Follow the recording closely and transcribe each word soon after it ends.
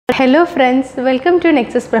Hello friends, welcome to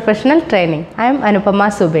Nexus Professional Training. I am Anupama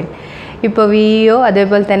Subin. ഇപ്പോൾ VEO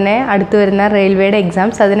അതേപോലെ തന്നെ അടുത്ത് വരുന്ന റെയിൽവേയുടെ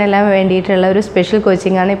എക്സാംസ് അതിനെല്ലാം വേണ്ടിയിട്ടുള്ള ഒരു സ്പെഷ്യൽ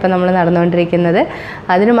കോച്ചിങ്ങാണ് ഇപ്പോൾ നമ്മൾ നടന്നുകൊണ്ടിരിക്കുന്നത്.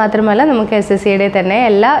 അതിന് മാത്രമല്ല നമുക്ക് SSCയുടെ തന്നെ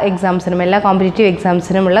എല്ലാ എക്സാംസിനും എല്ലാ കോമ്പറ്റീറ്റീവ്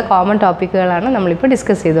എക്സാംസിനുമുള്ള കോമൺ ടോപ്പിക്കുകളാണ് നമ്മളിപ്പോൾ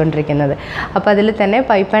ഡിസ്കസ് ചെയ്തുകൊണ്ടിരിക്കുന്നത്. അപ്പോൾ അതിൽ തന്നെ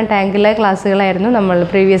പൈപ്പ് ആൻഡ് ടാങ്കിലെ ക്ലാസ്സുകളായിരുന്നു നമ്മൾ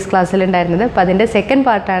പ്രീവിയസ് ക്ലാസ്സിലുണ്ടായിരുന്നത്. അപ്പോൾ അതിൻ്റെ സെക്കൻഡ്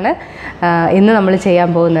പാർട്ടാണ് ഇന്ന് നമ്മൾ ചെയ്യാൻ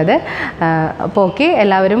പോകുന്നത്. അപ്പോൾ ഓക്കെ,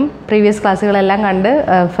 എല്ലാവരും പ്രീവിയസ് ക്ലാസ്സുകളെല്ലാം കണ്ട്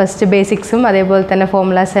ഫസ്റ്റ് ബേസിക്സും അതേപോലെ തന്നെ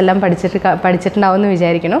ഫോർമുലാസ് എല്ലാം പഠിച്ചിട്ടുണ്ടാവുമെന്ന്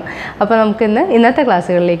വിചാരിക്കുന്നു. അപ്പോൾ നമുക്ക് ഇന്നത്തെ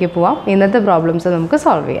ക്ലാസ്സുകളിലേക്ക് പോവാം. ഇന്നത്തെ പ്രോബ്ലംസ് നമുക്ക്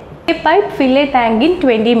സോൾവ് ചെയ്യാം. A pipe fill a tank in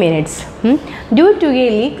 20 minutes. Due to a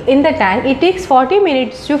leak in the tank, it takes 40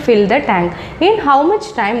 minutes to fill the tank. In how much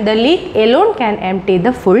time the leak alone can empty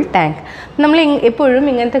the full tank? നമ്മൾ എപ്പോഴും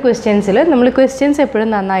ഇങ്ങനത്തെ ക്വസ്റ്റ്യൻസിൽ നമ്മൾ questions എപ്പോഴും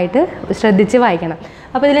നന്നായിട്ട് ശ്രദ്ധിച്ച് വായിക്കണം.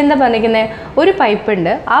 അപ്പോൾ ഇതിലെന്താ പറഞ്ഞിരിക്കുന്നത്, ഒരു പൈപ്പ്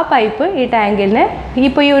ഉണ്ട്, ആ പൈപ്പ് ഈ ടാങ്കിന്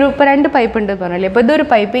ഇപ്പോൾ ഇപ്പോൾ രണ്ട് പൈപ്പ് ഉണ്ട് പറഞ്ഞല്ലേ. അപ്പോൾ ഇതൊരു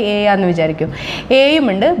പൈപ്പ് എ ആണെന്ന് വിചാരിക്കും, എയും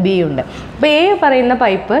ഉണ്ട് ബിയും ഉണ്ട്. അപ്പോൾ എ പറയുന്ന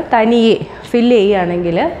പൈപ്പ് തനിയെ ഫില്ല്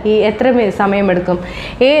ചെയ്യുകയാണെങ്കിൽ ഈ എത്ര സമയമെടുക്കും?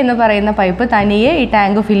 എ എന്ന് പറയുന്ന പൈപ്പ് തനിയെ ഈ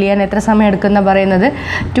ടാങ്ക് ഫില്ല് ചെയ്യാൻ എത്ര സമയം എടുക്കുന്ന പറയുന്നത്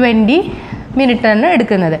 20 മിനിറ്റാണ്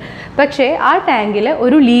എടുക്കുന്നത്. പക്ഷേ ആ ടാങ്കിൽ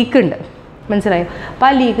ഒരു ലീക്ക് ഉണ്ട്, മനസ്സിലായോ? അപ്പോൾ ആ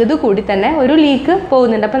ലീക്ക് ഇത് കൂടി തന്നെ ഒരു ലീക്ക്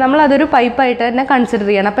പോകുന്നുണ്ട്. അപ്പോൾ നമ്മൾ അതൊരു പൈപ്പായിട്ട് തന്നെ കൺസിഡർ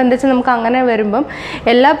ചെയ്യണം. അപ്പോൾ എന്താ വെച്ചാൽ നമുക്ക് അങ്ങനെ വരുമ്പം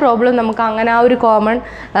എല്ലാ പ്രോബ്ലവും നമുക്ക് അങ്ങനെ ആ ഒരു കോമൺ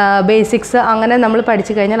ബേസിക്സ് അങ്ങനെ നമ്മൾ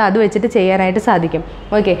പഠിച്ചു കഴിഞ്ഞാൽ അത് വെച്ചിട്ട് ചെയ്യാനായിട്ട് സാധിക്കും.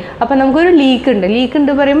 ഓക്കെ, അപ്പോൾ നമുക്കൊരു ലീക്ക്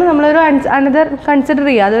ഉണ്ട് പറയുമ്പോൾ നമ്മളൊരു അനദർ കൺസിഡർ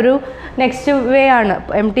ചെയ്യുക, അതൊരു നെക്സ്റ്റ് വേ ആണ്,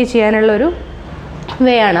 എംപ്റ്റി ചെയ്യാനുള്ളൊരു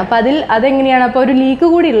വേ ആണ്. അപ്പോൾ അതെങ്ങനെയാണ്? അപ്പോൾ ഒരു ലീക്ക്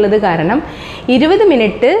കൂടി ഉള്ളത് കാരണം 20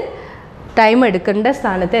 മിനിറ്റ് ടൈം എടുക്കേണ്ട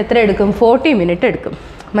സ്ഥാനത്ത് എത്ര എടുക്കും? 40 മിനിറ്റ് എടുക്കും.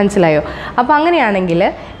 മനസ്സിലായോ? അപ്പോൾ അങ്ങനെയാണെങ്കിൽ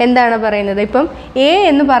എന്താണ് പറയുന്നത്, ഇപ്പം എ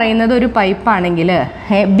എന്ന് പറയുന്നത് ഒരു പൈപ്പാണെങ്കിൽ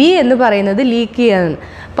ബി എന്ന് പറയുന്നത് ലീക്ക് ചെയ്യാൻ.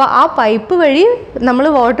 അപ്പോൾ ആ പൈപ്പ് വഴി നമ്മൾ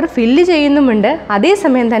വാട്ടർ ഫില്ല് ചെയ്യുന്നുമുണ്ട്,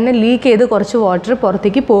 അതേസമയം തന്നെ ലീക്ക് ചെയ്ത് കുറച്ച് വാട്ടർ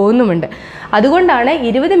പുറത്തേക്ക് പോകുന്നുമുണ്ട്. അതുകൊണ്ടാണ്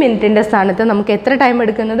 20 മിനിറ്റിൻ്റെ സ്ഥാനത്ത് നമുക്ക് എത്ര ടൈം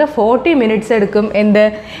എടുക്കുന്നത്? 40 മിനിറ്റ്സ് എടുക്കും. എന്ത്?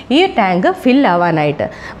 ഈ ടാങ്ക് ഫില്ലാവാനായിട്ട്.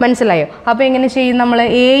 മനസ്സിലായോ? അപ്പോൾ എങ്ങനെ ചെയ്യും? നമ്മൾ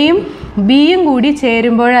എയും ബിയും കൂടി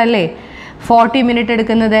ചേരുമ്പോഴല്ലേ 40 മിനിറ്റ്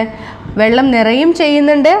എടുക്കുന്നത്. വെള്ളം നിറയും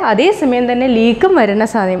ചെയ്യുന്നുണ്ട്, അതേസമയം തന്നെ ലീക്കും വരുന്ന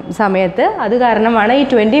സമയത്ത് അത് കാരണമാണ് ഈ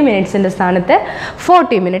 20 മിനിറ്റ്സിൻ്റെ സ്ഥാനത്ത്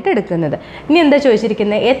 40 മിനിറ്റ് എടുക്കുന്നത്. ഇനി എന്താ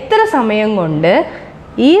ചോദിച്ചിരിക്കുന്നത്, എത്ര സമയം കൊണ്ട്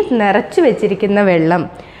ഈ നിറച്ച് വെച്ചിരിക്കുന്ന വെള്ളം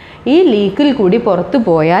ഈ ലീക്കിൽ കൂടി പുറത്തു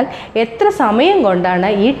പോയാൽ എത്ര സമയം കൊണ്ടാണ്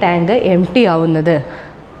ഈ ടാങ്ക് എംപ്റ്റി ആവുന്നത്?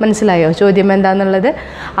 മനസ്സിലായോ ചോദ്യം എന്താണെന്നുള്ളത്?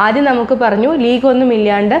 ആദ്യം നമുക്ക് പറഞ്ഞു ലീക്ക് ഒന്നും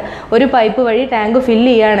ഇല്ലാണ്ട് ഒരു പൈപ്പ് വഴി ടാങ്ക് ഫില്ല്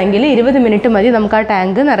ചെയ്യുകയാണെങ്കിൽ 20 മിനിറ്റ് മതി നമുക്ക് ആ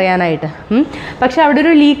ടാങ്ക് നിറയാനായിട്ട്. പക്ഷേ അവിടെ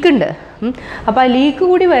ഒരു ലീക്ക് ഉണ്ട്. അപ്പോൾ ആ ലീക്ക്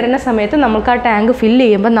കൂടി വരുന്ന സമയത്ത് നമുക്ക് ആ ടാങ്ക് ഫില്ല്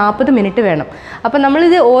ചെയ്യുമ്പോൾ 40 മിനിറ്റ് വേണം. അപ്പോൾ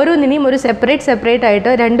നമ്മളിത് ഓരോന്നിനെയും ഒരു സെപ്പറേറ്റ് ആയിട്ട്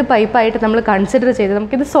രണ്ട് പൈപ്പായിട്ട് നമ്മൾ കൺസിഡർ ചെയ്ത്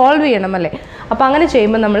നമുക്കിത് സോൾവ് ചെയ്യണം അല്ലേ. അപ്പോൾ അങ്ങനെ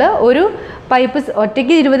ചെയ്യുമ്പോൾ നമ്മൾ ഒരു പൈപ്പ്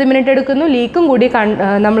ഒറ്റയ്ക്ക് 20 മിനിറ്റ് എടുക്കുന്നു, ലീക്കും കൂടി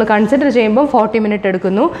നമ്മൾ കൺസിഡർ ചെയ്യുമ്പോൾ 40 മിനിറ്റ്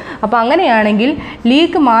എടുക്കുന്നു. അപ്പോൾ അങ്ങനെയാണെങ്കിൽ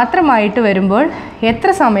ലീക്ക് മാത്രമായിട്ട് വരുമ്പോൾ എത്ര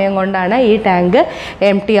സമയം കൊണ്ടാണ് ഈ ടാങ്ക്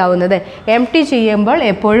എംപ്റ്റി ആവുന്നത്? എംപ്റ്റി ചെയ്യുമ്പോൾ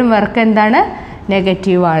എപ്പോഴും വർക്ക് എന്താണ്?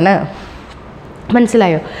 നെഗറ്റീവാണ്.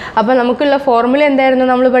 മനസ്സിലായോ? അപ്പോൾ നമുക്കുള്ള ഫോർമുല എന്തായിരുന്നു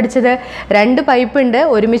നമ്മൾ പഠിച്ചത്? രണ്ട് പൈപ്പ് ഉണ്ട്,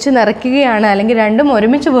 ഒരുമിച്ച് നിറയ്ക്കുകയാണ്, അല്ലെങ്കിൽ രണ്ടും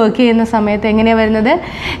ഒരുമിച്ച് വർക്ക് ചെയ്യുന്ന സമയത്ത് എങ്ങനെയാണ് വരുന്നത്?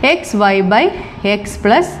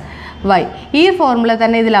 XY/X+Y. ഈ ഫോർമുല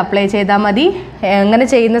തന്നെ ഇതിൽ അപ്ലൈ ചെയ്താൽ മതി. അങ്ങനെ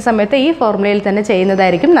ചെയ്യുന്ന സമയത്ത് ഈ ഫോർമുലയിൽ തന്നെ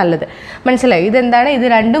ചെയ്യുന്നതായിരിക്കും നല്ലത്. മനസ്സിലായോ? ഇതെന്താണ്? ഇത്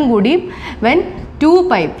രണ്ടും കൂടി വെൻ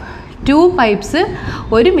ടു പൈപ്സ്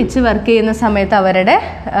ഒരുമിച്ച് വർക്ക് ചെയ്യുന്ന സമയത്ത് അവരുടെ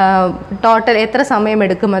ടോട്ടൽ എത്ര സമയം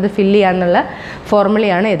എടുക്കും അത് ഫില്ല് ചെയ്യാനുള്ള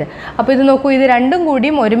ഫോർമുലയാണ് ഇത്. അപ്പോൾ ഇത് നോക്കൂ, ഇത് രണ്ടും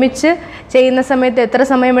കൂടിയും ഒരുമിച്ച് ചെയ്യുന്ന സമയത്ത് എത്ര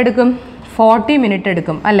സമയം എടുക്കും? 40 മിനിറ്റ്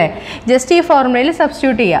എടുക്കും അല്ലേ. ജസ്റ്റ് ഈ ഫോർമുലയിൽ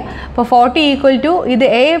സബ്സ്റ്റിറ്റ്യൂട്ട് ചെയ്യുക. അപ്പോൾ 40 = ഇത്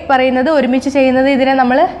എ പറയുന്നത് ഒരുമിച്ച് ചെയ്യുന്നത് ഇതിനെ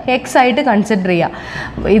നമ്മൾ എക്സ് ആയിട്ട് കൺസിഡർ ചെയ്യുക,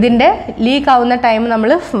 ഇതിൻ്റെ ലീക്ക് ആവുന്ന ടൈം നമ്മൾ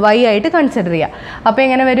Y ആയിട്ട് കൺസിഡർ ചെയ്യുക. അപ്പോൾ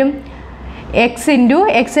എങ്ങനെ വരും? X ×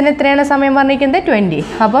 Xന് എത്രയാണ് സമയം പറഞ്ഞിരിക്കുന്നത്? 20.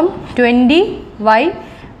 അപ്പം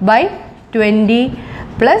 20Y/20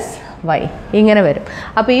 + Y ഇങ്ങനെ വരും.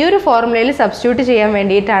 അപ്പോൾ ഈ ഒരു ഫോർമുലയിൽ സബ്സ്റ്റിറ്റ്യൂട്ട് ചെയ്യാൻ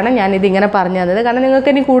വേണ്ടിയിട്ടാണ് ഞാനിതിങ്ങനെ പറഞ്ഞു തന്നത്. കാരണം നിങ്ങൾക്ക്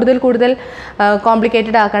ഇനി കൂടുതൽ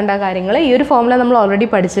കോംപ്ലിക്കേറ്റഡ് ആക്കേണ്ട കാര്യങ്ങൾ ഈ ഒരു ഫോർമുല നമ്മൾ ഓൾറെഡി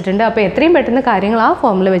പഠിച്ചിട്ടുണ്ട്. അപ്പോൾ എത്രയും പെട്ടെന്ന് കാര്യങ്ങൾ ആ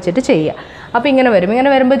ഫോർമുല വെച്ചിട്ട് ചെയ്യുക. അപ്പോൾ ഇങ്ങനെ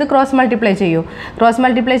വരുമ്പോൾ ഇത് ക്രോസ് മൾട്ടിപ്ലൈ ചെയ്യൂ. ക്രോസ്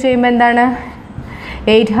മൾട്ടിപ്ലൈ ചെയ്യുമ്പോൾ എന്താണ്?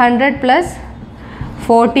 800 +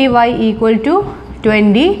 40Y =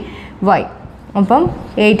 20Y. അപ്പം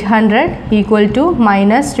 800 =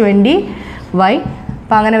 -20Y.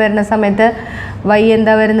 അപ്പോൾ അങ്ങനെ വരുന്ന സമയത്ത് Y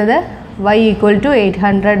എന്താ വരുന്നത്? Y =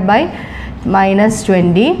 800/-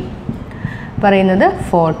 20 പറയുന്നത്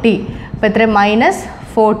 40. അപ്പോൾ എത്ര?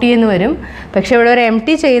 -40 എന്ന് വരും. പക്ഷേ ഇവിടെ ഒരു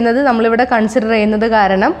എംപ്റ്റി ചെയ്യുന്നത് നമ്മളിവിടെ കൺസിഡർ ചെയ്യുന്നത്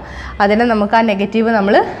കാരണം അതിനെ നമുക്ക് ആ നെഗറ്റീവ്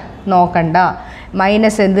നമ്മൾ നോക്കണ്ട.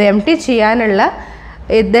 മൈനസ് എന്ത്? എംപ്റ്റി ചെയ്യാനുള്ള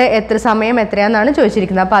ഇത് എത്ര സമയം എത്രയാണെന്നാണ്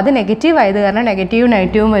ചോദിച്ചിരിക്കുന്നത്. അപ്പോൾ അത് നെഗറ്റീവ് ആയത് കാരണം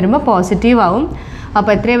നെഗറ്റീവും വരുമ്പോൾ പോസിറ്റീവ് ആവും.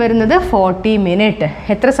 അപ്പോൾ എത്രയാണ് വരുന്നത്? 40 മിനിറ്റ്.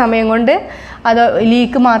 എത്ര സമയം കൊണ്ട്? അത്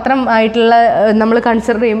ലീക്ക് മാത്രം ആയിട്ടുള്ള നമ്മൾ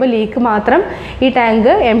കൺസിഡർ ചെയ്യുമ്പോൾ ലീക്ക് മാത്രം ഈ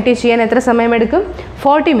ടാങ്ക് എംപ്റ്റി ചെയ്യാൻ എത്ര സമയമെടുക്കും?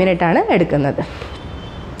 40 മിനിറ്റ് ആണ് എടുക്കുന്നത്.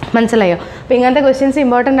 മനസ്സിലായോ? അപ്പോൾ ഇങ്ങനത്തെ ക്വസ്റ്റ്യൻസ്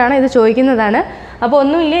ഇമ്പോർട്ടൻ്റ് ആണ്, ഇത് ചോദിക്കുന്നതാണ്. അപ്പോൾ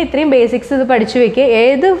ഒന്നുമില്ല, ഇത്രയും ബേസിക്സ് ഇത് പഠിച്ചു വയ്ക്കുക.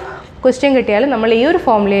 ഏത് ക്വസ്റ്റ്യൻ കിട്ടിയാലും നമ്മൾ ഈ ഒരു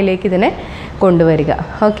ഫോർമുലയിലേക്ക് ഇതിനെ കൊണ്ടുവരിക.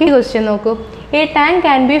 ഓക്കെ, ക്വസ്റ്റ്യൻ നോക്കൂ. A tank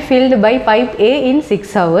can be filled by pipe A in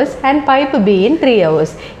 6 hours and pipe B in 3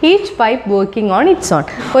 hours. Each pipe working on its own.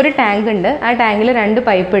 ഒരു ടാങ്ക് ഉണ്ട്, ആ ടാങ്കിൽ 2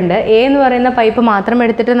 പൈപ്പ് ഉണ്ട്. എ എന്ന് പറയുന്ന പൈപ്പ് മാത്രം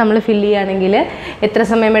എടുത്തിട്ട് നമ്മൾ ഫില്ല് ചെയ്യുകയാണെങ്കിൽ എത്ര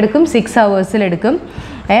സമയം എടുക്കും? 6 ഹവേഴ്സിലെടുക്കും.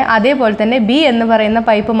 അതേപോലെ തന്നെ ബി എന്ന് പറയുന്ന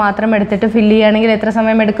പൈപ്പ് മാത്രം എടുത്തിട്ട് ഫില്ല് ചെയ്യുകയാണെങ്കിൽ എത്ര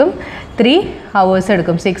സമയം എടുക്കും? 3 ഹവേഴ്സ്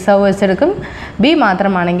എടുക്കും. 6 ഹവേഴ്സ് എടുക്കും. ബി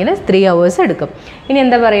മാത്രമാണെങ്കിൽ 3 ഹവേഴ്സ് എടുക്കും. ഇനി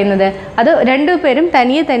എന്താ പറയുന്നത്? അത് രണ്ടുപേരും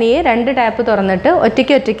തനിയെ 2 ടാപ്പ് തുറന്നിട്ട്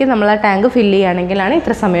ഒറ്റയ്ക്ക് നമ്മൾ ആ ടാങ്ക് ഫില്ല് ചെയ്യുകയാണെങ്കിലാണ്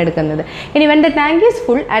ഇത്ര സമയം എടുക്കുന്നത്. ഇനി when the tank is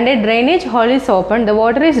full and a drainage hole is open, the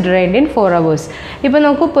water is drained in 4 hours. ഇപ്പോൾ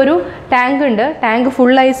നോക്കൂ, ഇപ്പോൾ ഒരു ടാങ്ക് ഉണ്ട്, ടാങ്ക്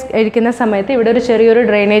ഫുള്ളായി ഇരിക്കുന്ന സമയത്ത് ഇവിടെ ഒരു ചെറിയൊരു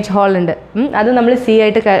ഡ്രെയിനേജ് ഹോൾ ഉണ്ട്. അത് നമ്മൾ സി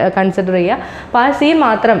ആയിട്ട് കൺസിഡർ ചെയ്യുക. അപ്പോൾ ആ സി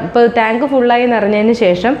മാത്രം, ഇപ്പോൾ ടാങ്ക് ഫുള്ളായി നിറഞ്ഞതിന്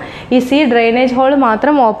ശേഷം ഈ സി ഡ്രെയിനേജ് ഹോൾ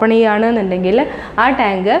മാത്രം ഓപ്പൺ ചെയ്യുകയാണെന്നുണ്ടെങ്കിൽ ആ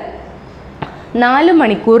ടാങ്ക് 4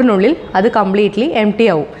 മണിക്കൂറിനുള്ളിൽ അത് കംപ്ലീറ്റ്ലി എംപ്റ്റി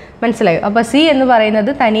ആവും. മനസ്സിലായോ? അപ്പോൾ സി എന്ന്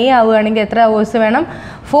പറയുന്നത് തനിയെ ആവുകയാണെങ്കിൽ എത്ര ഹവേഴ്സ് വേണം?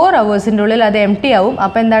 4 ഹവേഴ്സിൻ്റെ ഉള്ളിൽ അത് എംപ്റ്റി ആവും.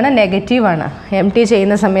 അപ്പോൾ എന്താണ്? നെഗറ്റീവാണ്. എംപ്റ്റി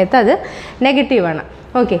ചെയ്യുന്ന സമയത്ത് അത് നെഗറ്റീവാണ്.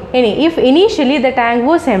 Okay, if initially the tank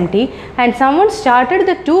was empty and someone started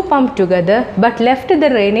the 2 pumps together but left the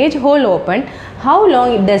drainage hole open, how long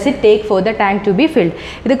does it take for the tank to be filled?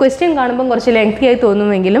 ഇത് question കാണുമ്പോൾ കുറച്ച് lengthy ആയി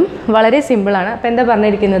തോന്നുമെങ്കിലും വളരെ സിമ്പിളാണ്. അപ്പോൾ എന്താ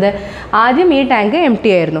പറഞ്ഞിരിക്കുന്നത്? ആദ്യം ഈ ടാങ്ക്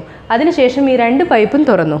എംപ്റ്റി ആയിരുന്നു, അതിനുശേഷം ഈ 2 പൈപ്പും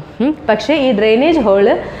തുറന്നു, പക്ഷേ ഈ ഡ്രെയിനേജ്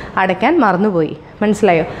ഹോള് അടയ്ക്കാൻ മറന്നുപോയി.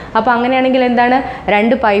 മനസ്സിലായോ? അപ്പോൾ അങ്ങനെയാണെങ്കിൽ എന്താണ്?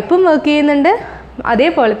 2 പൈപ്പും വർക്ക് ചെയ്യുന്നുണ്ട്,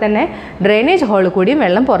 അതേപോലെ തന്നെ ഡ്രെയിനേജ് ഹോൾ കൂടിയും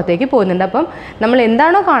വെള്ളം പുറത്തേക്ക് പോകുന്നുണ്ട്. അപ്പം നമ്മൾ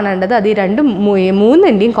എന്താണോ കാണേണ്ടത് അത് ഈ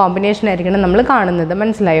 2-3ൻ്റെയും കോമ്പിനേഷൻ ആയിരിക്കണം നമ്മൾ കാണുന്നത്.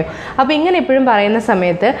 മനസ്സിലായോ? അപ്പോൾ ഇങ്ങനെ എപ്പോഴും പറയുന്ന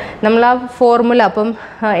സമയത്ത് നമ്മൾ ആ ഫോർമുല, അപ്പം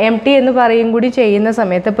എംപ്റ്റി എന്ന് പറയും കൂടി ചെയ്യുന്ന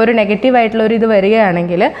സമയത്ത് ഇപ്പോൾ ഒരു നെഗറ്റീവായിട്ടുള്ളൊരു ഇത്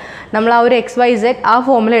വരികയാണെങ്കിൽ നമ്മൾ ആ ഒരു XYZ ആ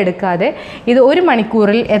ഫോർമുല എടുക്കാതെ ഇത് 1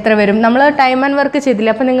 മണിക്കൂറിൽ എത്ര വരും? നമ്മൾ ടൈം ആൻഡ് വർക്ക് ചെയ്തില്ല,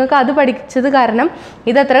 അപ്പോൾ നിങ്ങൾക്ക് അത് പഠിച്ചത് കാരണം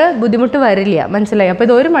ഇതത്ര ബുദ്ധിമുട്ട് വരില്ല. മനസ്സിലായോ? അപ്പോൾ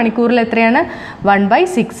ഇത് 1 മണിക്കൂറിൽ എത്രയാണ്?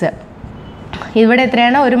 1/6. ഇവിടെ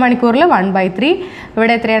എത്രയാണ്? 1 മണിക്കൂറിൽ 1/3.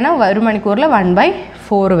 ഇവിടെ എത്രയാണ്? 1 മണിക്കൂറിൽ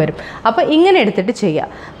 1/4 വരും. അപ്പോൾ ഇങ്ങനെ എടുത്തിട്ട് ചെയ്യുക.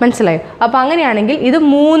 മനസ്സിലായോ? അപ്പോൾ അങ്ങനെയാണെങ്കിൽ ഇത്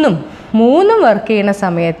മൂന്നും വർക്ക് ചെയ്യുന്ന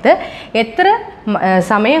സമയത്ത് എത്ര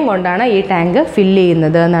സമയം കൊണ്ടാണ് ഈ ടാങ്ക് ഫില്ല്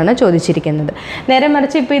ചെയ്യുന്നത് എന്നാണ് ചോദിച്ചിരിക്കുന്നത്. നേരെ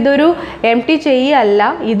മറിച്ച് ഇപ്പോൾ ഇതൊരു എംപ്റ്റി ചെയ്യുകയല്ല,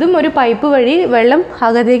 ഇതും ഒരു പൈപ്പ് വഴി വെള്ളം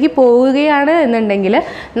അകത്തേക്ക് പോവുകയാണ് എന്നുണ്ടെങ്കിൽ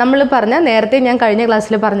നമ്മൾ പറഞ്ഞ നേരത്തെ ഞാൻ കഴിഞ്ഞ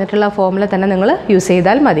ക്ലാസ്സിൽ പറഞ്ഞിട്ടുള്ള ഫോർമുല തന്നെ നിങ്ങൾ യൂസ്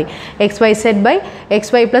ചെയ്താൽ മതി.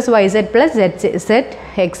 XYZ/XY + YZ +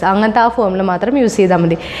 ZZ(X) അങ്ങനത്തെ ആ ഫോർമുല മാത്രം യൂസ് ചെയ്താൽ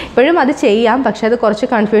മതി. ഇപ്പോഴും അത് ചെയ്യാം, പക്ഷേ അത് കുറച്ച്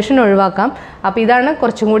കൺഫ്യൂഷൻ ഒഴിവാക്കാം. അപ്പോൾ ഇതാണ്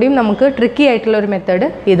കുറച്ചും കൂടിയും നമുക്ക് ട്രിക്കി ആയിട്ടുള്ള ഒരു മെത്തേഡ്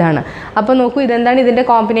ഇതാണ്. അപ്പോൾ നോക്കൂ, ഇതെന്താണ് ഇതിൻ്റെ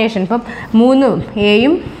കോമ്പിനേഷൻ? ഇപ്പം 3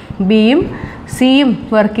 എയും ബിയും സിയും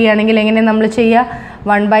വർക്ക് ചെയ്യുകയാണെങ്കിൽ എങ്ങനെ നമ്മൾ ചെയ്യുക?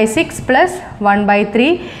 1/6 + 1/3.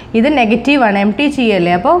 ഇത് നെഗറ്റീവാണ്, എംപ്റ്റി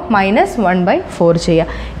ചെയ്യല്ലേ, അപ്പോൾ -1/4 ചെയ്യുക.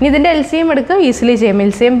 ഇനി ഇതിൻ്റെ LCM എടുക്കുക, ഈസിലി ചെയ്യും.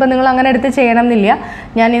 LCM ഇപ്പോൾ നിങ്ങൾ അങ്ങനെ എടുത്ത് ചെയ്യണം എന്നില്ല,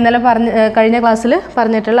 ഞാൻ ഇന്നലെ കഴിഞ്ഞ ക്ലാസ്സിൽ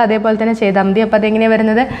പറഞ്ഞിട്ടുള്ള അതേപോലെ തന്നെ ചെയ്താൽ മതി. അപ്പോൾ അതെങ്ങനെയാണ്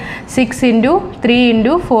വരുന്നത്? 6 × 3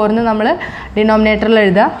 × 4 എന്ന് നമ്മൾ ഡിനോമിനേറ്ററിൽ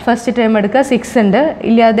എഴുതുക. ഫസ്റ്റ് ടൈം എടുക്കുക, 6 ഉണ്ട്,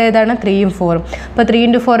 ഇല്ലാതെ ഏതാണ്? 3ഉം 4ഉം. അപ്പോൾ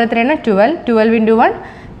 3 × 4 എത്രയാണ്? 12. 12 × 1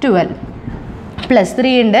 12 പ്ലസ്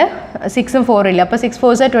 3 ഉണ്ട്, 6ഉം 4ഉം ഇല്ല, അപ്പോൾ 6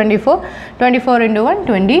 4s 24. 24 × 1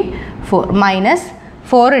 24 മൈനസ്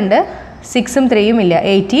 4 ഉണ്ട്, 6ഉം 3ഉം ഇല്ല,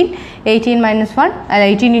 18. 18 - 1 അല്ല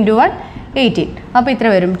 18 × 1 18. അപ്പോൾ ഇത്ര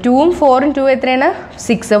വരും. 2ഉം 4ഉം 2 എത്രയാണ്?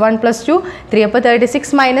 6. 1 + 2 3. അപ്പോൾ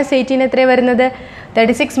 36 - 18 എത്രയാണ് വരുന്നത്?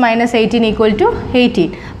 36 - 18 = 18.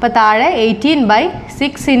 അപ്പോൾ താഴെ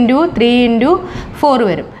 18/6 × 3 × 4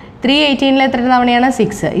 വരും. 3 18ൽ എത്ര തവണയാണ്?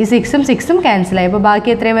 6. ഈ 6ഉം 6ഉം ക്യാൻസലായി. അപ്പോൾ ബാക്കി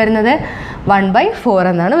എത്രയാണ് വരുന്നത്? 1/4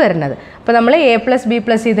 എന്നാണ് വരുന്നത്. അപ്പോൾ നമ്മൾ A + B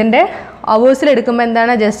 + ഇതിൻ്റെ അവേഴ്സിൽ എടുക്കുമ്പോൾ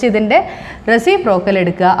എന്താണ്? ജസ്റ്റ് ഇതിൻ്റെ റെസിപ്രോക്കൽ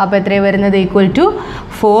എടുക്കുക. അപ്പോൾ എത്രയാണ് വരുന്നത്?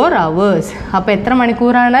 =4 hours. അപ്പോൾ എത്ര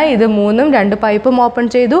മണിക്കൂറാണ്? ഇത് 3ഉം 2 പൈപ്പും ഓപ്പൺ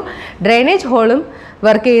ചെയ്തു, ഡ്രെയിനേജ് ഹോളും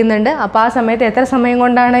വർക്ക് ചെയ്യുന്നുണ്ട്. അപ്പോൾ ആ സമയത്ത് എത്ര സമയം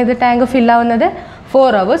കൊണ്ടാണ് ഇത് ടാങ്ക് ഫില്ലാവുന്നത്?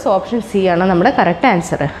 4 hours. ഓപ്ഷൻ സി ആണ് നമ്മുടെ കറക്റ്റ്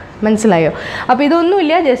ആൻസർ. മനസ്സിലായോ? അപ്പോൾ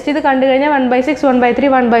ഇതൊന്നുമില്ല, ജസ്റ്റ് ഇത് കണ്ടു കഴിഞ്ഞാൽ 1/6 1/3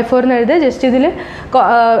 1/4 എന്ന് എഴുതുക. ജസ്റ്റ് ഇതിൽ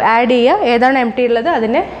ആഡ് ചെയ്യുക, ഏതാണ് എംപ്റ്റി ഉള്ളത്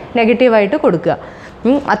അതിനെ നെഗറ്റീവായിട്ട് കൊടുക്കുക.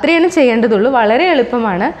 അത്രയാണ് ചെയ്യേണ്ടതുള്ളൂ. വളരെ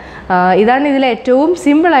എളുപ്പമാണ്. ഇതാണ് ഇതിലെ ഏറ്റവും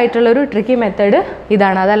സിമ്പിളായിട്ടുള്ളൊരു ട്രിക്കി മെത്തേഡ്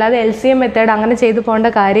ഇതാണ്. അതല്ലാതെ LCM മെത്തേഡ് അങ്ങനെ ചെയ്തു പോകേണ്ട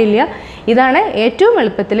കാര്യമില്ല. ഇതാണ് ഏറ്റവും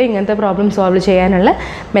എളുപ്പത്തിൽ ഇങ്ങനത്തെ പ്രോബ്ലം സോൾവ് ചെയ്യാനുള്ള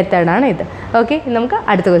മെത്തേഡാണ് ഇത്. ഓക്കെ, നമുക്ക്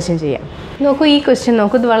അടുത്ത ക്വസ്റ്റ്യൻ ചെയ്യാം. നോക്കൂ, ഈ ക്വസ്റ്റ്യൻ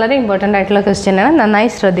നോക്കൂ, ഇത് വളരെ ഇമ്പോർട്ടൻ്റ് ആയിട്ടുള്ള ക്വസ്റ്റ്യനാണ്, നന്നായി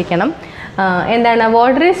ശ്രദ്ധിക്കണം. എന്താണ്,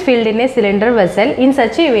 water is filled in A cylinder vessel in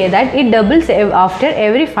such a way that it doubles after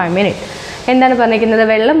every 5 minutes. എന്താണ് പറഞ്ഞിരിക്കുന്നത്?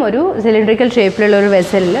 വെള്ളം ഒരു സിലിണ്ടറിക്കൽ ഷേപ്പിലുള്ള ഒരു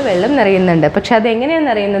വെസലിൽ വെള്ളം നിറയുന്നുണ്ട്. പക്ഷെ അതെങ്ങനെയാണ്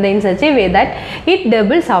നിറയുന്നത്? In such a way that it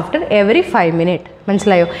doubles after every 5 minutes.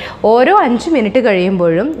 മനസ്സിലായോ? ഓരോ 5 മിനിറ്റ്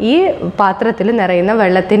കഴിയുമ്പോഴും ഈ പാത്രത്തിൽ നിറയുന്ന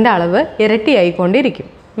വെള്ളത്തിൻ്റെ അളവ് ഇരട്ടിയായിക്കൊണ്ടിരിക്കും.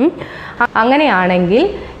 അങ്ങനെയാണെങ്കിൽ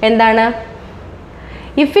എന്താണ്,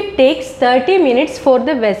 if it takes 30 minutes for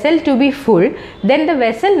the vessel to be full, then the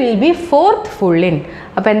vessel will be 4th full in.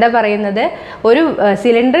 അപ്പോൾ എന്താ പറയുന്നത്? ഒരു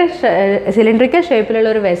സിലിണ്ടറിക്കൽ ഷേപ്പിലുള്ള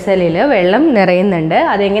ഒരു വെസലിൽ വെള്ളം നിറയുന്നുണ്ട്.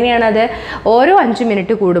 അതെങ്ങനെയാണത്? ഓരോ 5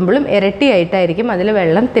 മിനിറ്റ് കൂടുമ്പോഴും ഇരട്ടിയായിട്ടായിരിക്കും അതിൽ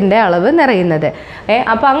വെള്ളത്തിൻ്റെ അളവ് നിറയുന്നത്.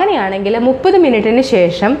 അപ്പോൾ അങ്ങനെയാണെങ്കിൽ 30 മിനിറ്റിന്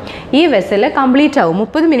ശേഷം ഈ വെസൽ കംപ്ലീറ്റ് ആവും.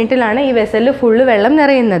 30 മിനിറ്റിലാണ് ഈ വെസലിൽ ഫുള്ള് വെള്ളം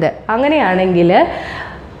നിറയുന്നത്. അങ്ങനെയാണെങ്കിൽ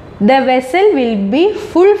the vessel will be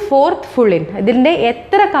full 4th full in. ഇതിൻ്റെ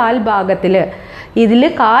എത്ര കാൽഭാഗത്തിൽ, ഇതിൽ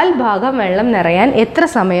കാൽഭാഗം വെള്ളം നിറയാൻ എത്ര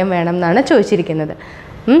സമയം വേണം എന്നാണ് ചോദിച്ചിരിക്കുന്നത്.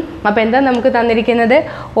 അപ്പോൾ എന്താ നമുക്ക് തന്നിരിക്കുന്നത്?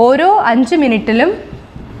 ഓരോ 5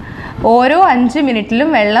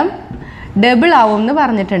 മിനിറ്റിലും വെള്ളം ഡബിൾ ആവും എന്ന്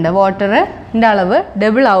പറഞ്ഞിട്ടുണ്ട്. വാട്ടറിൻ്റെ അളവ്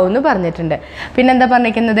ഡബിൾ ആവും എന്ന് പറഞ്ഞിട്ടുണ്ട്. പിന്നെന്താ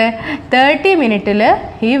പറഞ്ഞിരിക്കുന്നത്? 30 മിനിറ്റിൽ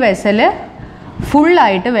ഈ വെസൽ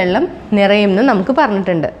ഫുള്ളായിട്ട് വെള്ളം നിറയും എന്ന് നമുക്ക്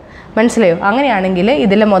പറഞ്ഞിട്ടുണ്ട്. മനസ്സിലായോ? അങ്ങനെയാണെങ്കിൽ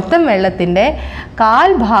ഇതിലെ മൊത്തം വെള്ളത്തിൻ്റെ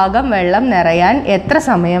കാൽഭാഗം വെള്ളം നിറയാൻ എത്ര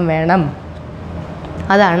സമയം വേണം?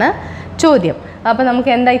 അതാണ് ചോദ്യം. അപ്പോൾ നമുക്ക്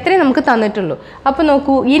എന്താ, ഇത്രയും നമുക്ക് തന്നിട്ടുള്ളൂ. അപ്പോൾ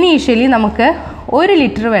നോക്കൂ, ഇനീഷ്യലി നമുക്ക് 1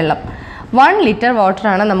 ലിറ്റർ വെള്ളം, 1 ലിറ്റർ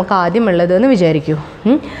വാട്ടറാണ് നമുക്ക് ആദ്യം ഉള്ളതെന്ന് വിചാരിക്കൂ.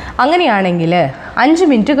 അങ്ങനെയാണെങ്കിൽ 5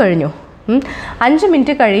 മിനിറ്റ് കഴിഞ്ഞു. 5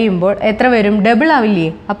 മിനിറ്റ് കഴിയുമ്പോൾ എത്ര വരും? ഡബിൾ ആവില്ലേ?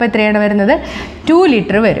 അപ്പോൾ എത്രയാണ് വരുന്നത്? 2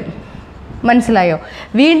 ലിറ്റർ വരും. മനസ്സിലായോ?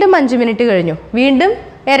 വീണ്ടും 5 മിനിറ്റ് കഴിഞ്ഞു, വീണ്ടും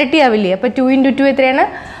ഇരട്ടിയാവില്ലേ? അപ്പോൾ 2 × 2 എത്രയാണ്?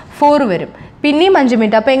 4 വരും. പിന്നെയും 5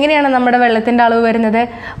 മിനിറ്റ്. അപ്പോൾ എങ്ങനെയാണ് നമ്മുടെ വെള്ളത്തിൻ്റെ അളവ് വരുന്നത്?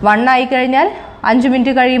 1 ആയിക്കഴിഞ്ഞാൽ 5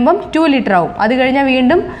 മിനിറ്റ് കഴിയുമ്പം 2 ലിറ്റർ ആവും. അത് കഴിഞ്ഞാൽ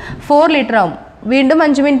വീണ്ടും 4 ലിറ്റർ ആവും. വീണ്ടും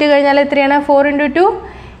 5 മിനിറ്റ് കഴിഞ്ഞാൽ എത്രയാണ്? 4 × 2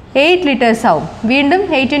 8 ലിറ്റേഴ്സ് ആവും. വീണ്ടും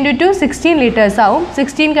 8 × 2 16 ലിറ്റേഴ്സ് ആവും.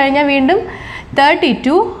 16 കഴിഞ്ഞാൽ വീണ്ടും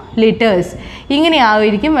 32 ലിറ്റേഴ്സ്.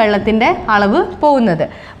 ഇങ്ങനെയായിരിക്കും വെള്ളത്തിൻ്റെ അളവ് പോകുന്നത്.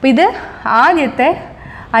 അപ്പോൾ ഇത് ആദ്യത്തെ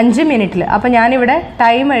 5 മിനിറ്റിൽ. അപ്പോൾ ഞാനിവിടെ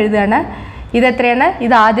ടൈം എഴുതുകയാണ്. ഇതെത്രയാണ്?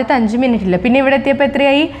 ഇത് ആദ്യത്തെ 5 മിനിറ്റിൽ. പിന്നെ ഇവിടെ എത്തിയപ്പോൾ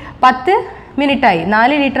എത്രയായി? 10 മിനിറ്റായി.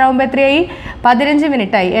 4 ലിറ്റർ ആകുമ്പോൾ എത്രയായി? 15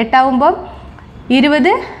 മിനിറ്റായി. 8 ആകുമ്പോൾ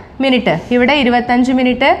 20 മിനിറ്റ്. ഇവിടെ 25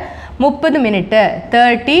 മിനിറ്റ്, 30 മിനിറ്റ്,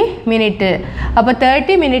 30 മിനിറ്റ്. അപ്പോൾ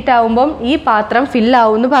 30 മിനിറ്റ് ആകുമ്പം ഈ പാത്രം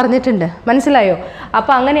ഫില്ലാവും എന്ന് പറഞ്ഞിട്ടുണ്ട്. മനസ്സിലായോ?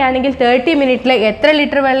 അപ്പോൾ അങ്ങനെയാണെങ്കിൽ 30 മിനിറ്റിൽ എത്ര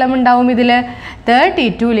ലിറ്റർ വെള്ളം ഉണ്ടാവും? ഇതിൽ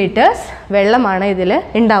 32 ലിറ്റേഴ്സ് വെള്ളമാണ് ഇതിൽ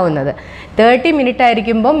ഉണ്ടാവുന്നത്. 30 മിനിറ്റ്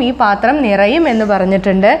ആയിരിക്കുമ്പം ഈ പാത്രം നിറയും എന്ന്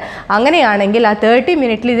പറഞ്ഞിട്ടുണ്ട്. അങ്ങനെയാണെങ്കിൽ ആ 30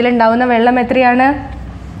 മിനിറ്റിൽ ഇതിലുണ്ടാവുന്ന വെള്ളം എത്രയാണ്?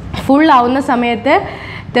 ഫുൾ ആവുന്ന സമയത്ത്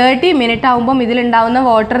 30 മിനിറ്റ് ആകുമ്പം ഇതിലുണ്ടാവുന്ന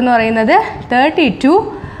വാട്ടർ എന്ന് പറയുന്നത് 32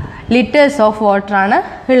 ലിറ്റേഴ്സ് ഓഫ് വാട്ടറാണ്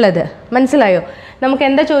ഉള്ളത്. മനസ്സിലായോ? നമുക്ക്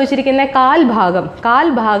എന്താ ചോദിച്ചിരിക്കുന്നത്?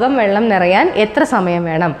 കാൽഭാഗം വെള്ളം നിറയാൻ എത്ര സമയം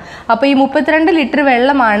വേണം? അപ്പോൾ ഈ 32 ലിറ്റർ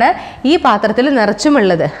വെള്ളമാണ് ഈ പാത്രത്തിൽ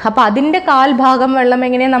നിറച്ചുമുള്ളത്. അപ്പോൾ അതിൻ്റെ കാൽഭാഗം വെള്ളം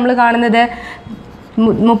എങ്ങനെയാണ് നമ്മൾ കാണുന്നത്?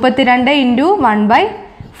 32 ×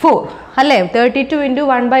 1/4 അല്ലേ? 32 ×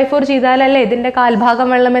 1/4 ചെയ്താലല്ലേ ഇതിൻ്റെ കാൽഭാഗം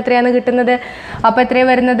വെള്ളം എത്രയാണ് കിട്ടുന്നത്? അപ്പോൾ എത്രയാണ്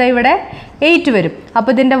വരുന്നത്? ഇവിടെ 8 വരും.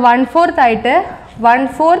 അപ്പോൾ ഇതിൻ്റെ 1/4 ആയിട്ട്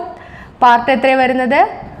 1/4 പാർട്ട് എത്രയാണ് വരുന്നത്?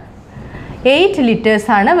 8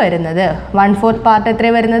 ലിറ്റേഴ്സാണ് വരുന്നത്. 1/4 പാർട്ട്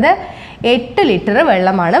എത്രയാണ് വരുന്നത്? 8 ലിറ്റർ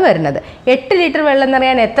വെള്ളമാണ് വരുന്നത്. 8 ലിറ്റർ വെള്ളം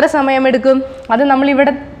നിറയാൻ എത്ര സമയമെടുക്കും? അത് നമ്മൾ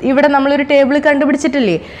ഇവിടെ നമ്മളൊരു ടേബിൾ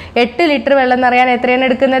കണ്ടുപിടിച്ചിട്ടില്ലേ? 8 ലിറ്റർ വെള്ളം നിറയാൻ എത്രയാണ്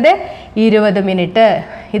എടുക്കുന്നത്? 20 മിനിറ്റ്.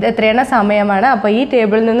 ഇത് എത്രയാണ്? സമയമാണ്. അപ്പോൾ ഈ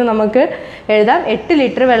ടേബിളിൽ നിന്ന് നമുക്ക് എഴുതാം 8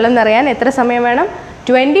 ലിറ്റർ വെള്ളം നിറയാൻ എത്ര സമയം വേണം?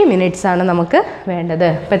 20 മിനിറ്റ്സ് ആണ് നമുക്ക് വേണ്ടത്.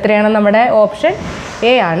 അപ്പോൾ എത്രയാണ്? നമ്മുടെ ഓപ്ഷൻ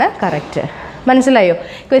എ ആണ് കറക്റ്റ്. മനസ്സിലായോ?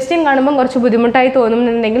 ക്വസ്റ്റ്യൻ കാണുമ്പം കുറച്ച് ബുദ്ധിമുട്ടായി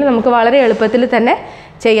തോന്നുന്നുണ്ടെങ്കിൽ നമുക്ക് വളരെ എളുപ്പത്തിൽ തന്നെ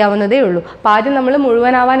ചെയ്യാവുന്നതേ ഉള്ളൂ. അപ്പോൾ ആദ്യം നമ്മൾ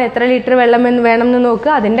മുഴുവനാവാൻ എത്ര ലിറ്റർ വെള്ളം വേണമെന്ന്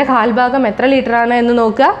നോക്കുക. അതിൻ്റെ കാൽഭാഗം എത്ര ലിറ്ററാണ് എന്ന്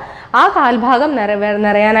നോക്കുക. ആ കാൽഭാഗം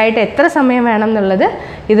നിറയാനായിട്ട് എത്ര സമയം വേണം എന്നുള്ളത്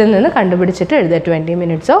ഇതിൽ നിന്ന് കണ്ടുപിടിച്ചിട്ട് എഴുതുക. 20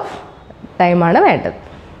 മിനിറ്റ്സ് ഓഫ് ടൈമാണ് വേണ്ടത്.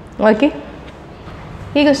 ഓക്കെ,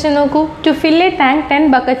 ഈ ക്വസ്റ്റ്യൻ നോക്കൂ. To fill A tank 10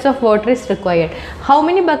 buckets of water is required. How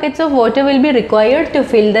many buckets of water will be required to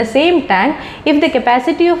fill the same tank if the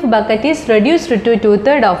capacity of bucket is reduced to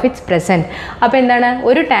 2/3 of its present? അപ്പോൾ എന്താണ്?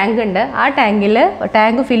 ഒരു tank ഉണ്ട്. ആ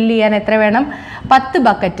tank fill ചെയ്യാൻ എത്ര വേണം? 10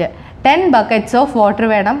 bucket, 10 buckets of water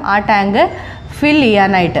വേണം ആ ടാങ്ക് ഫിൽ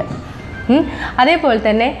ചെയ്യാനായിട്ട്. അതേപോലെ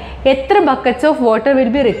തന്നെ എത്ര buckets of water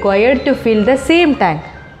will be required to fill the same tank.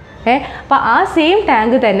 അപ്പോൾ ആ സെയിം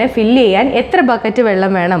ടാങ്ക് തന്നെ ഫില്ല് ചെയ്യാൻ എത്ര ബക്കറ്റ്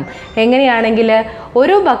വെള്ളം വേണം? എങ്ങനെയാണെങ്കിൽ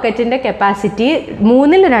ഒരു ബക്കറ്റിൻ്റെ കപ്പാസിറ്റി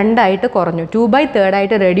 2/3 കുറഞ്ഞു, 2/3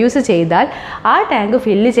 ആയിട്ട് റെഡ്യൂസ് ചെയ്താൽ ആ ടാങ്ക്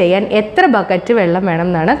ഫില്ല് ചെയ്യാൻ എത്ര ബക്കറ്റ് വെള്ളം വേണം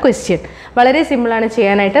എന്നാണ് ക്വസ്റ്റ്യൻ. വളരെ സിമ്പിളാണ്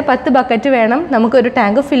ചെയ്യാനായിട്ട്. 10 ബക്കറ്റ് വേണം നമുക്കൊരു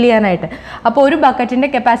ടാങ്ക് ഫില്ല് ചെയ്യാനായിട്ട്. അപ്പോൾ ഒരു ബക്കറ്റിൻ്റെ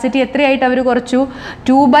കപ്പാസിറ്റി എത്രയായിട്ട് അവർ കുറച്ചു?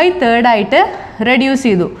 2/3 ആയിട്ട് റെഡ്യൂസ്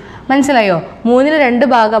ചെയ്തു. മനസ്സിലായോ?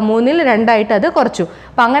 3/2 ആയിട്ട് അത് കുറച്ചു.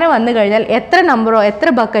 അപ്പോൾ അങ്ങനെ വന്നു കഴിഞ്ഞാൽ എത്ര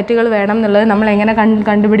ബക്കറ്റുകൾ വേണം എന്നുള്ളത് നമ്മൾ എങ്ങനെ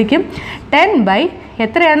കണ്ടുപിടിക്കും? 10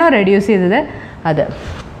 എത്രയാണോ റെഡ്യൂസ് ചെയ്തത് അത്.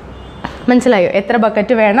 മനസ്സിലായോ? എത്ര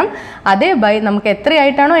ബക്കറ്റ് വേണം അതേ ബൈ നമുക്ക്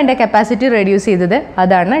എത്രയായിട്ടാണോ അതിൻ്റെ കപ്പാസിറ്റി റെഡ്യൂസ് ചെയ്തത്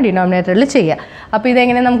അതാണ് ഡിനോമിനേറ്ററിൽ ചെയ്യുക. അപ്പോൾ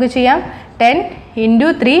ഇതെങ്ങനെ നമുക്ക് ചെയ്യാം? 10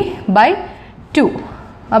 × 3/2.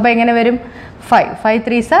 അപ്പോൾ എങ്ങനെ വരും? 5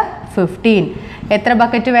 3s 15. എത്ര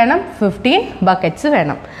ബക്കറ്റ് വേണം? 15 ബക്കറ്റ്സ്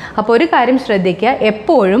വേണം. അപ്പോൾ ഒരു കാര്യം ശ്രദ്ധിക്കുക,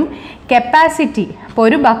 എപ്പോഴും കപ്പാസിറ്റി, ഇപ്പോൾ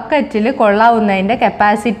ഒരു ബക്കറ്റിൽ കൊള്ളാവുന്നതിൻ്റെ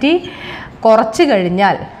കപ്പാസിറ്റി കുറച്ച്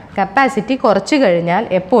കഴിഞ്ഞാൽ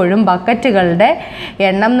എപ്പോഴും ബക്കറ്റുകളുടെ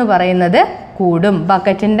എണ്ണം എന്ന് പറയുന്നത് കൂടും.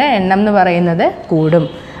 ബക്കറ്റിൻ്റെ എണ്ണം എന്ന് പറയുന്നത് കൂടും.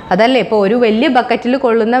 അതല്ലേ, ഇപ്പോൾ ഒരു വലിയ ബക്കറ്റിൽ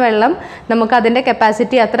കൊള്ളുന്ന വെള്ളം നമുക്ക് അതിൻ്റെ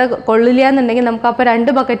കപ്പാസിറ്റി അത്ര കൊള്ളില്ല എന്നുണ്ടെങ്കിൽ നമുക്ക് അപ്പോൾ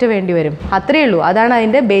 2 ബക്കറ്റ് വേണ്ടി വരും. അത്രയേ ഉള്ളൂ. അതാണ്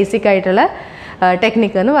അതിൻ്റെ ബേസിക് ആയിട്ടുള്ള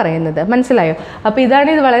ടെക്നിക്ക് എന്ന് പറയുന്നത്. മനസ്സിലായോ? അപ്പോൾ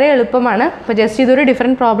ഇത് വളരെ എളുപ്പമാണ്. അപ്പോൾ ജസ്റ്റ് ഇതൊരു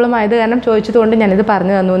ഡിഫറെൻറ്റ് പ്രോബ്ലം ആയത് കാരണം ചോദിച്ചതുകൊണ്ട് ഞാനിത്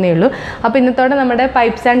പറഞ്ഞു തന്നേ ഉള്ളൂ. അപ്പോൾ ഇന്നത്തോടെ നമ്മുടെ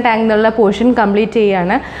പൈപ്സ് ആൻഡ് ടാങ്ക് എന്നുള്ള പോർഷൻ കംപ്ലീറ്റ്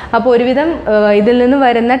ചെയ്യുകയാണ്. അപ്പോൾ ഒരുവിധം ഇതിൽ നിന്ന്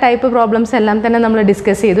വരുന്ന ടൈപ്പ് പ്രോബ്ലംസ് എല്ലാം തന്നെ നമ്മൾ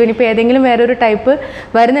ഡിസ്കസ് ചെയ്തു. ഇനിയിപ്പോൾ ഏതെങ്കിലും വേറൊരു ടൈപ്പ്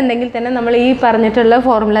വരുന്നുണ്ടെങ്കിൽ തന്നെ നമ്മൾ ഈ പറഞ്ഞിട്ടുള്ള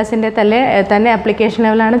ഫോർമുലാസിൻ്റെ തന്നെ ആപ്ലിക്കേഷൻ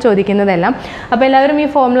ലെവലാണ് ചോദിക്കുന്നതെല്ലാം. അപ്പോൾ എല്ലാവരും ഈ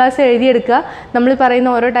ഫോർമുലാസ് എഴുതിയെടുക്കുക. നമ്മൾ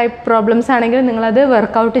പറയുന്ന ഓരോ ടൈപ്പ് പ്രോബ്ലംസ് ആണെങ്കിലും നിങ്ങളത്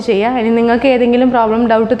വർക്കൗട്ട് ചെയ്യുക. ഇനി നിങ്ങൾക്ക് ഏതെങ്കിലും പ്രോബ്ലം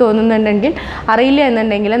ഡൗട്ട് തോന്നുന്നുണ്ടെങ്കിൽ അറിയില്ല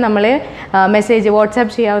എന്നുണ്ടെങ്കിൽ നമ്മളെ മെസ്സേജ്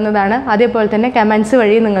വാട്സാപ്പ് ചെയ്യാവുന്നതാണ്. അതേപോലെ തന്നെ കമൻറ്റ്സ്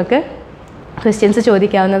വഴി നിങ്ങൾക്ക് ക്വസ്റ്റ്യൻസ്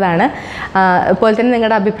ചോദിക്കാവുന്നതാണ്. അതുപോലെ തന്നെ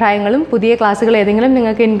നിങ്ങളുടെ അഭിപ്രായങ്ങളും പുതിയ ക്ലാസ്സുകൾ ഏതെങ്കിലും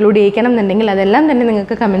നിങ്ങൾക്ക് ഇൻക്ലൂഡ് ചെയ്യിക്കണം എന്നുണ്ടെങ്കിൽ അതെല്ലാം തന്നെ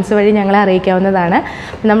നിങ്ങൾക്ക് കമൻറ്റ്സ് വഴി ഞങ്ങളെ അറിയിക്കാവുന്നതാണ്.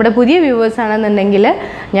 നമ്മുടെ പുതിയ വ്യൂവേഴ്സ് ആണെന്നുണ്ടെങ്കിൽ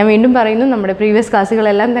ഞാൻ വീണ്ടും പറയുന്നു, നമ്മുടെ പ്രീവിയസ്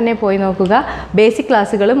ക്ലാസ്സുകളെല്ലാം തന്നെ പോയി നോക്കുക. ബേസിക്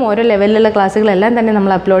ക്ലാസ്സുകളും ഓരോ ലെവലിലുള്ള ക്ലാസ്സുകളെല്ലാം തന്നെ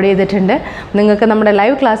നമ്മൾ അപ്ലോഡ് ചെയ്തിട്ടുണ്ട്. നിങ്ങൾക്ക് നമ്മുടെ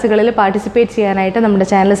ലൈവ് ക്ലാസ്സുകളിൽ പാർട്ടിസിപ്പേറ്റ് ചെയ്യാനായിട്ട് നമ്മുടെ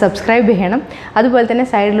ചാനൽ സബ്സ്ക്രൈബ് ചെയ്യണം. അതുപോലെ തന്നെ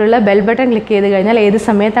സൈഡിലുള്ള ബെൽ ബട്ടൺ ക്ലിക്ക് ചെയ്ത് കഴിഞ്ഞാൽ ഏത്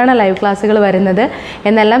സമയത്താണ് ലൈവ് ക്ലാസ്സുകൾ വരുന്നത്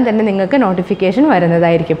എന്നെല്ലാം തന്നെ നിങ്ങൾക്ക് നോട്ടിഫിക്കേഷൻ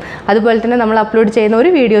വരുന്നതായിരിക്കും. അതുപോലെ തന്നെ നമ്മൾ അപ്ലോഡ് ചെയ്യുന്ന ഒരു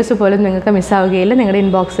വീഡിയോസ് പോലും നിങ്ങൾക്ക് മിസ്സാവുകയില്ല, നിങ്ങളുടെ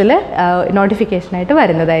ഇൻബോക്സിൽ നോട്ടിഫിക്കേഷനായിട്ട്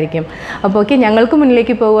വരുന്നതായിരിക്കും. അപ്പോൾ ഓക്കെ, ഞങ്ങൾക്ക്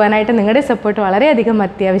മുന്നിലേക്ക് പോകുവാനായിട്ട് നിങ്ങളുടെ സപ്പോർട്ട് വളരെയധികം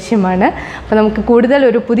അത്യാവശ്യമാണ്. അപ്പോൾ നമുക്ക് കൂടുതൽ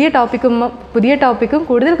ഒരു പുതിയ ടോപ്പിക്കും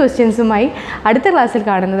കൂടുതൽ ക്വസ്റ്റ്യൻസുമായി അടുത്ത ക്ലാസ്സിൽ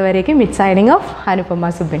കാണുന്നത് വരേക്കും. It's signing off Anupama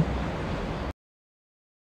Subin.